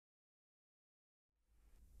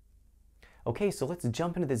Okay, so let's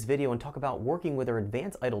jump into this video and talk about working with our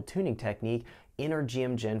advanced idle tuning technique in our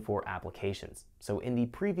GM Gen 4 applications. So in the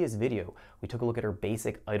previous video, we took a look at our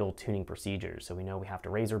basic idle tuning procedures. So we know we have to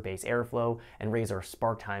raise our base airflow and raise our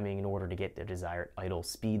spark timing in order to get the desired idle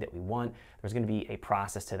speed that we want. There's going to be a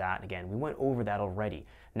process to that. Again, we went over that already.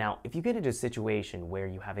 Now, if you get into a situation where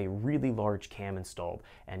you have a really large cam installed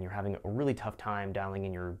and you're having a really tough time dialing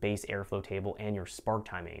in your base airflow table and your spark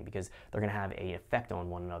timing because they're going to have an effect on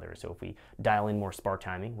one another. So if we dial in more spark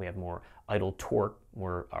timing, we have more idle torque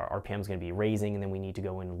where our RPM is going to be raising, and then we need to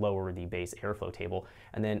go in and lower the base airflow table,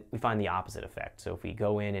 and then we find the opposite effect. So if we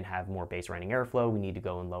go in and have more base running airflow, we need to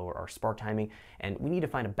go and lower our spark timing, and we need to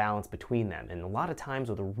find a balance between them. And a lot of times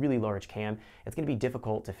with a really large cam, it's going to be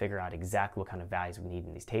difficult to figure out exactly what kind of values we need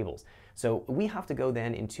in these tables. So we have to go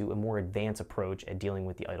then into a more advanced approach at dealing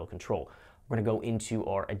with the idle control. We're going to go into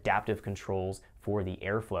our adaptive controls for the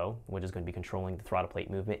airflow, which is going to be controlling the throttle plate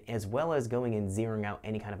movement, as well as going and zeroing out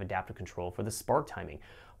any kind of adaptive control for the spark timing.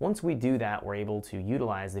 Once we do that, we're able to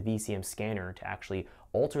utilize the VCM scanner to actually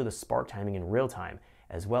alter the spark timing in real time,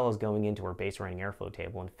 as well as going into our base running airflow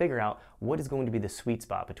table and figure out what is going to be the sweet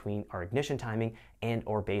spot between our ignition timing and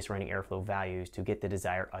our base running airflow values to get the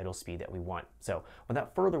desired idle speed that we want. So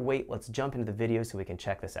without further wait, let's jump into the video so we can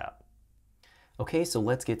check this out. Okay, so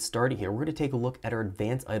let's get started here. We're going to take a look at our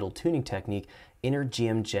advanced idle tuning technique in our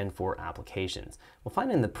GM Gen 4 applications. We'll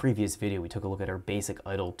find in the previous video we took a look at our basic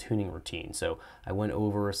idle tuning routine. So I went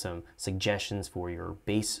over some suggestions for your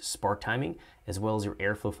base spark timing as well as your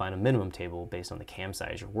airflow final minimum table based on the cam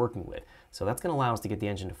size you're working with. So that's going to allow us to get the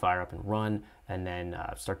engine to fire up and run, and then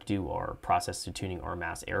start to do our process to tuning our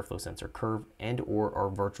mass airflow sensor curve and or our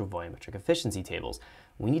virtual volumetric efficiency tables.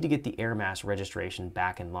 We need to get the air mass registration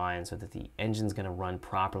back in line so that the engine's going to run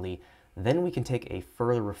properly. Then we can take a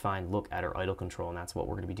further refined look at our idle control, and that's what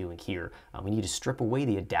we're going to be doing here. We need to strip away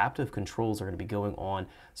the adaptive controls that are going to be going on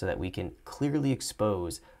so that we can clearly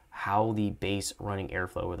expose how the base running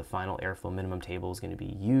airflow or the final airflow minimum table is going to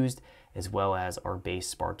be used, as well as our base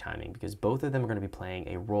spark timing, because both of them are going to be playing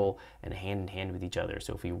a role and hand in hand with each other.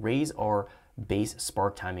 So if we raise our base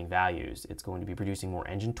spark timing values, it's going to be producing more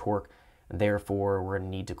engine torque. Therefore, we're going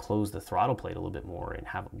to need to close the throttle plate a little bit more and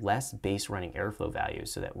have less base running airflow values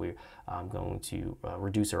so that we're going to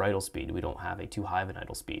reduce our idle speed. We don't have a too high of an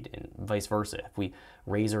idle speed, and vice versa. If we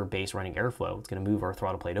raise our base running airflow, it's going to move our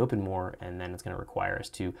throttle plate open more, and then it's going to require us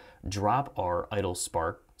to drop our idle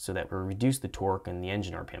spark so that we reduce the torque and the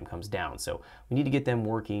engine RPM comes down. So we need to get them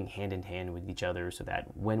working hand in hand with each other so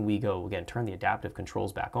that when we go, again, turn the adaptive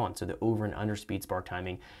controls back on, so the over and under speed spark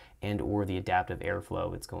timing and or the adaptive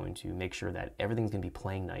airflow, it's going to make sure that everything's going to be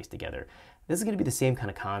playing nice together. This is going to be the same kind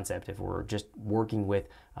of concept if we're just working with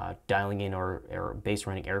dialing in our base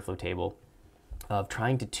running airflow table of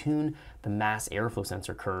trying to tune the mass airflow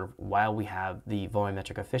sensor curve while we have the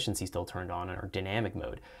volumetric efficiency still turned on in our dynamic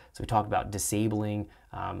mode. So we talked about disabling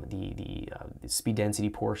the speed density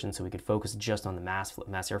portion so we could focus just on the mass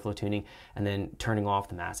airflow tuning, and then turning off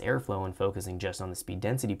the mass airflow and focusing just on the speed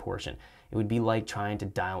density portion. It would be like trying to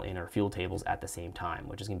dial in our fuel tables at the same time,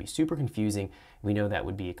 which is going to be super confusing. We know that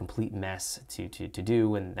would be a complete mess to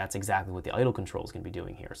do, and that's exactly what the idle control is going to be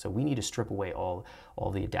doing here. So we need to strip away all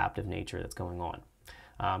the adaptive nature that's going on.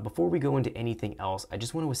 Before we go into anything else, I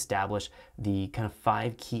just want to establish the kind of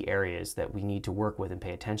 5 key areas that we need to work with and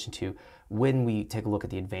pay attention to when we take a look at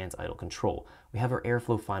the advanced idle control. We have our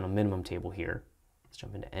airflow final minimum table here. Let's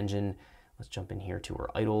jump into engine. Let's jump in here to our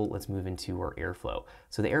idle. Let's move into our airflow.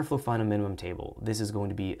 So the airflow final minimum table, this is going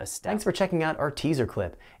to be a step. Thanks for checking out our teaser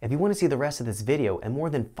clip. If you want to see the rest of this video and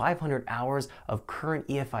more than 500 hours of current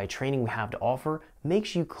EFI training we have to offer, make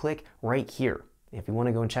sure you click right here. If you want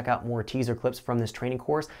to go and check out more teaser clips from this training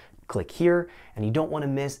course, click here, and you don't want to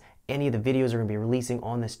miss any of the videos we're going to be releasing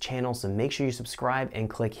on this channel, so make sure you subscribe and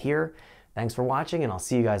click here. Thanks for watching, and I'll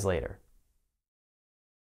see you guys later.